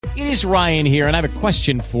It is Ryan here, and I have a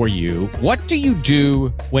question for you. What do you do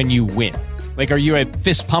when you win? Like, are you a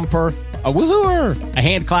fist pumper, a woohooer, a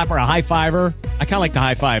hand clapper, a high fiver? I kind of like the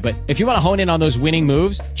high five, but if you want to hone in on those winning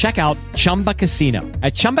moves, check out Chumba Casino.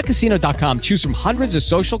 At ChumbaCasino.com, choose from hundreds of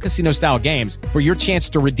social casino-style games for your chance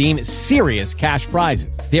to redeem serious cash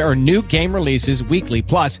prizes. There are new game releases weekly,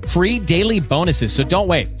 plus free daily bonuses. So don't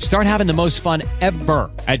wait. Start having the most fun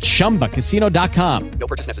ever at ChumbaCasino.com. No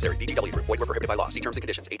purchase necessary. VGW. Void where prohibited by law. See terms and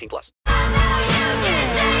conditions. 18+.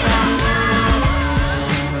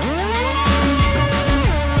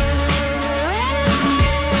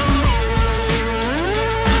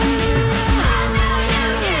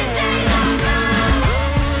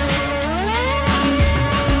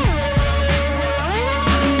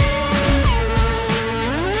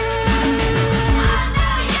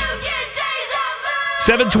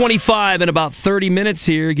 7:25 in about 30 minutes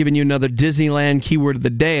here, giving you another Disneyland keyword of the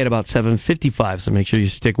day at about 7:55. So make sure you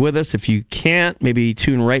stick with us. If you can't, maybe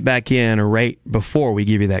tune right back in or right before we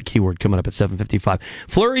give you that keyword coming up at 7:55.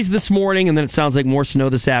 Flurries this morning, and then it sounds like more snow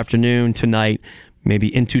this afternoon, tonight,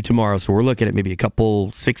 maybe into tomorrow. So we're looking at maybe a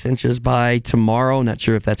couple 6 inches by tomorrow. Not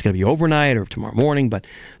sure if that's going to be overnight or tomorrow morning, but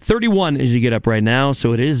 31 as you get up right now.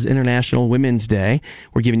 So it is International Women's Day.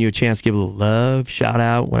 We're giving you a chance to give a little love, shout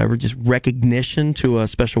out, whatever, just recognition to a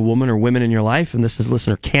special woman or women in your life. And this is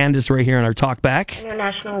listener Candace right here on our Talk Back.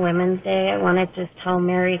 International Women's Day. I want to just tell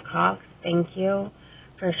Mary Cox, thank you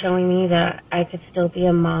for showing me that I could still be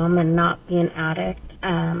a mom and not be an addict.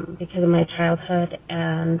 Because of my childhood,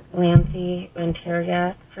 and Lancey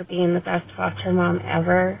Renteria for being the best foster mom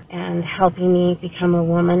ever and helping me become a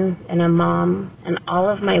woman and a mom, and all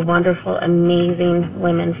of my wonderful, amazing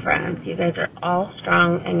women friends. You guys are all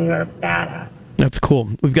strong and you're badass. That's cool.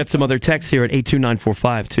 We've got some other texts here at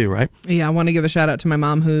 82945 too, right? Yeah, I want to give a shout out to my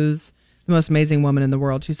mom, who's the most amazing woman in the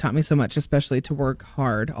world. She's taught me so much, especially to work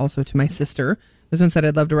hard. Also to my sister. This one said,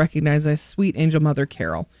 I'd love to recognize my sweet angel mother,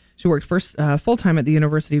 Carol. She worked first full-time at the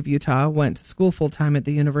University of Utah, went to school full-time at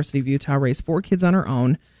the University of Utah, raised 4 kids on her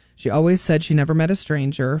own. She always said she never met a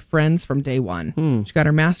stranger, friends from day one. She got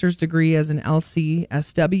her master's degree as an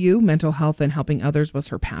LCSW. Mental health and helping others was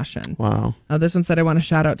her passion. Wow. This one said, I want to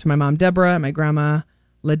shout out to my mom, Deborah, and my grandma,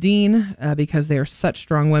 Ladine, because they are such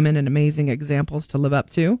strong women and amazing examples to live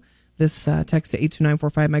up to. This text to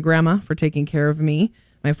 82945, my grandma for taking care of me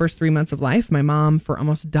my first 3 months of life, my mom for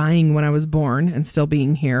almost dying when I was born and still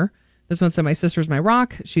being here. This one said, my sister's my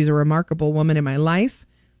rock. She's a remarkable woman in my life.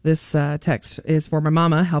 This text is for my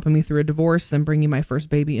mama, helping me through a divorce, then bringing my first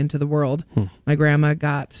baby into the world. My grandma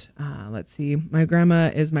got, my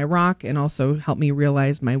grandma is my rock and also helped me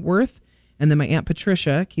realize my worth. And then my Aunt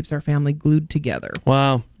Patricia keeps our family glued together.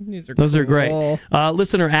 Wow. Those are great. Cool.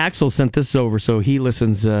 Listener Axel sent this over. So he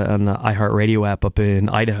listens on the iHeartRadio app up in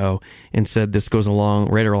Idaho and said this goes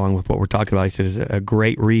right along with what we're talking about. He said it's a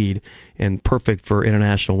great read and perfect for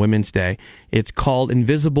International Women's Day. It's called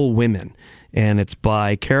Invisible Women, and it's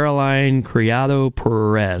by Caroline Criado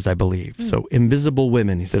Perez, I believe. So Invisible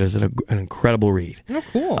Women, he said, is an incredible read. Oh,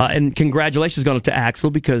 cool. And congratulations going to Axel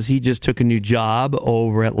because he just took a new job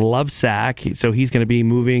over at Lovesac. So he's going to be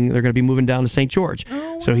moving. They're going to be moving down to St. George.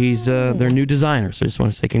 Oh, so he's their new designer. So I just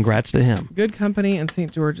want to say congrats to him. Good company, and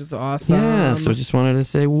St. George is awesome. Yeah, so just wanted to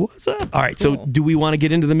say what's up. All right, Cool. So do we want to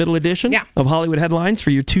get into the middle edition of Hollywood Headlines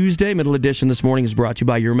for your Tuesday? Middle edition this morning is brought to you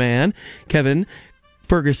by your man, Kevin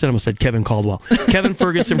Ferguson. I almost said Kevin Caldwell. Kevin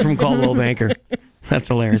Ferguson from Caldwell Banker. That's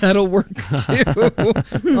hilarious. That'll work too.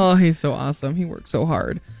 Oh, he's so awesome. He works so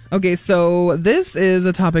hard. Okay, so this is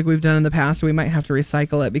a topic we've done in the past. So we might have to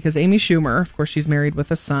recycle it because Amy Schumer, of course, she's married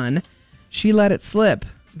with a son. She let it slip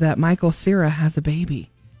that Michael Cera has a baby.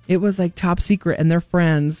 It was like top secret, and they're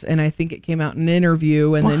friends. And I think it came out in an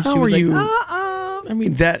interview, and then she was like, I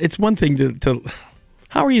mean, it's one thing to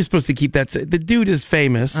how are you supposed to keep that? The dude is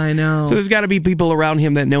famous. I know. So there's got to be people around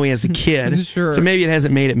him that know he has a kid. Sure. So maybe it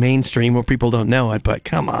hasn't made it mainstream where people don't know it, but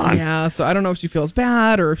come on. Yeah, so I don't know if she feels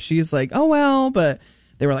bad or if she's like, oh, well, but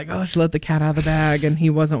they were like, oh, she let the cat out of the bag, and he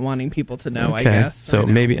wasn't wanting people to know, I guess. So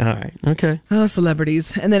maybe, all right, okay. Oh,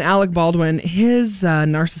 celebrities. And then Alec Baldwin, his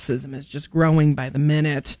narcissism is just growing by the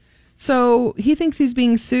minute. So he thinks he's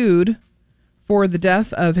being sued for the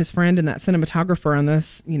death of his friend and that cinematographer on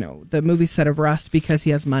this, the movie set of Rust because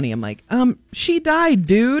he has money. I'm like, she died,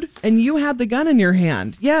 dude, and you had the gun in your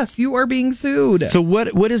hand. Yes, you are being sued. So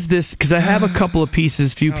what is this? Because I have a couple of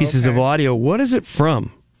few pieces of audio. What is it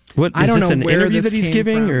from? What I is don't this know an where interview this that he's came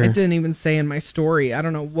giving? from. Or? It didn't even say in my story. I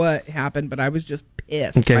don't know what happened, but I was just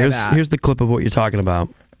pissed by that. Here's the clip of what you're talking about.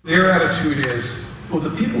 Their attitude is, well, the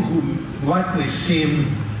people who likely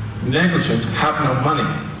seem negligent have no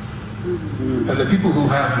money. And the people who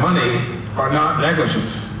have money are not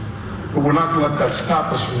negligent. but we're not going to let that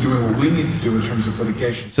stop us from doing what we need to do in terms of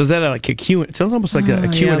litigation. So is that like a Q? It sounds almost like a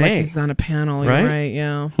Q&A. Yeah, like he's on a panel, right? You're right,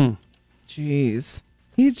 yeah. Jeez.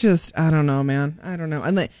 He's just, I don't know, man. I don't know.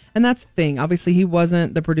 And that's the thing. Obviously, he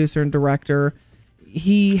wasn't the producer and director.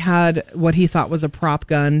 He had what he thought was a prop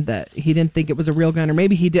gun that he didn't think it was a real gun, or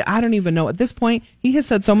maybe he did. I don't even know. At this point, he has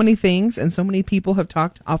said so many things, and so many people have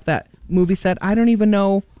talked off that movie set. I don't even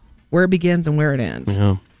know where it begins and where it ends.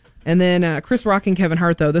 Yeah. And then Chris Rock and Kevin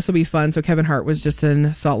Hart, though, this will be fun. So Kevin Hart was just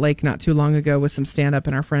in Salt Lake not too long ago with some stand-up,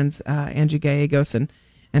 and our friends Angie Gallegos and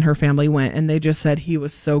her family went, and they just said he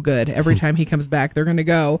was so good. Every time he comes back, they're going to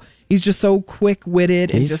go. He's just so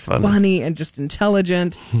quick-witted and just funny and just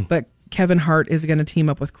intelligent. But Kevin Hart is going to team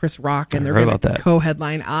up with Chris Rock, and they're going to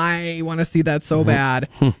co-headline. I want to see that so bad,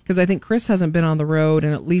 because I think Chris hasn't been on the road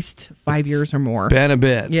in at least 5 years or more. Been a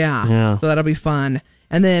bit. Yeah. So that'll be fun.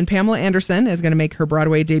 And then Pamela Anderson is going to make her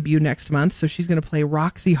Broadway debut next month, so she's going to play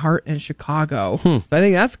Roxy Hart in Chicago. So I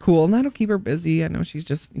think that's cool, and that'll keep her busy. I know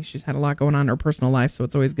she's had a lot going on in her personal life, so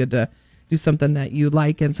it's always good to do something that you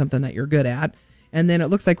like and something that you're good at. And then it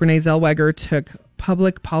looks like Renee Zellweger took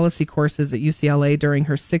public policy courses at UCLA during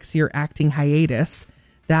her 6-year acting hiatus.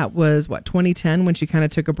 That was, 2010 when she kind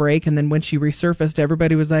of took a break, and then when she resurfaced,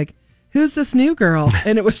 everybody was like, who's this new girl?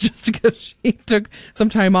 And it was just because she took some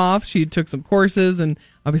time off. She took some courses and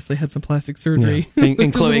obviously had some plastic surgery. Yeah.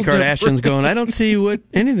 And Khloe Kardashian's going, I don't see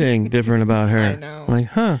anything different about her. I know. I'm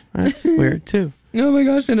like, that's weird too. Oh my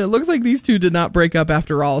gosh. And it looks like these two did not break up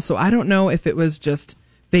after all. So I don't know if it was just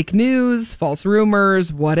fake news, false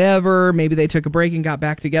rumors, whatever. Maybe they took a break and got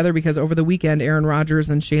back together, because over the weekend, Aaron Rodgers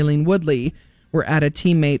and Shailene Woodley were at a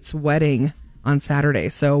teammate's wedding on Saturday.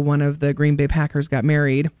 So one of the Green Bay Packers got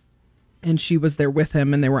married, and she was there with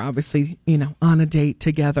him, and they were obviously, on a date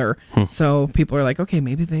together. So people are like, okay,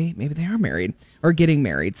 maybe they are married or getting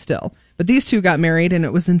married still. But these two got married, and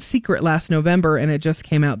it was in secret last November, and it just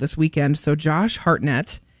came out this weekend. So Josh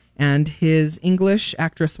Hartnett and his English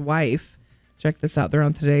actress wife, check this out. They're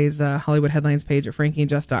on today's Hollywood Headlines page at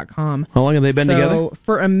frankieandjess.com. How long have they been together?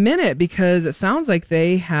 For a minute, because it sounds like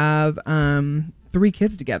they have 3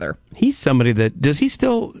 kids together. He's somebody that, is he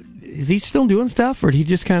still doing stuff, or did he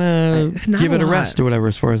just kind of give it a rest or whatever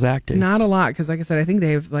as far as acting? Not a lot, because like I said, I think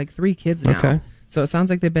they have 3 kids now. Okay. So it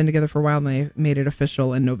sounds like they've been together for a while, and they made it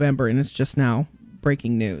official in November, and it's just now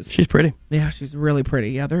breaking news. She's pretty. Yeah, she's really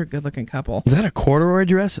pretty. Yeah, they're a good-looking couple. Is that a corduroy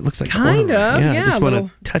dress? It looks like kind corduroy. of. Yeah, I just want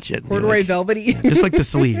to touch it. Corduroy velvety. Just like the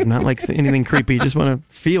sleeve, not like anything creepy. Just want to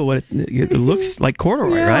feel what it looks like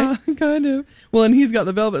corduroy, right? Kind of. Well, and he's got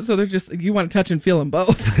the velvet, so they're just, you want to touch and feel them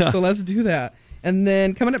both. So let's do that. And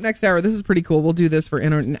then coming up next hour, this is pretty cool. We'll do this for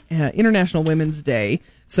International Women's Day.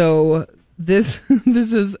 So this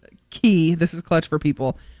is key. This is clutch for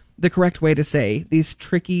people. The correct way to say these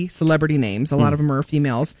tricky celebrity names. A lot of them are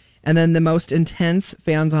females. And then the most intense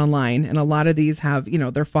fans online. And a lot of these have,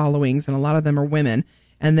 their followings, and a lot of them are women.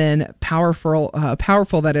 And then powerful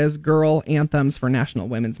that is, girl anthems for National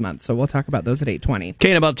Women's Month. So we'll talk about those at 8:20.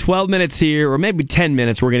 Okay, in about 12 minutes here, or maybe 10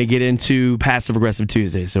 minutes, we're going to get into Passive Aggressive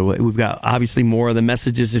Tuesday. So we've got obviously more of the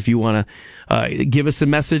messages. If you want to give us a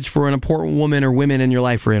message for an important woman or women in your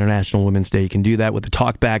life for International Women's Day, you can do that with the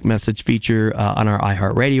Talkback message feature on our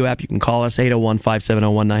iHeartRadio app. You can call us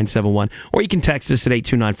 801-570-1971, or you can text us at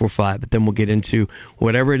 82945. But then we'll get into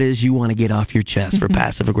whatever it is you want to get off your chest for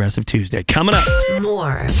Passive Aggressive Tuesday. Coming up.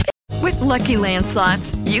 More. With Lucky Land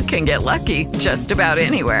Slots, you can get lucky just about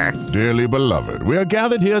anywhere. Dearly beloved, we are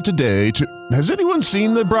gathered here today to... Has anyone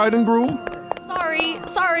seen the bride and groom?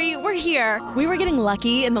 Sorry, we're here. We were getting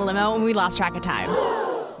lucky in the limo and we lost track of time.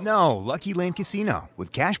 No, Lucky Land Casino,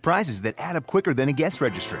 with cash prizes that add up quicker than a guest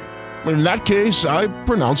registry. In that case, I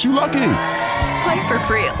pronounce you lucky. Play for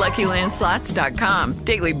free at LuckyLandSlots.com.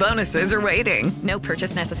 Daily bonuses are waiting. No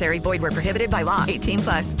purchase necessary. Void where prohibited by law.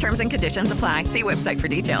 18+. Terms and conditions apply. See website for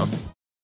details.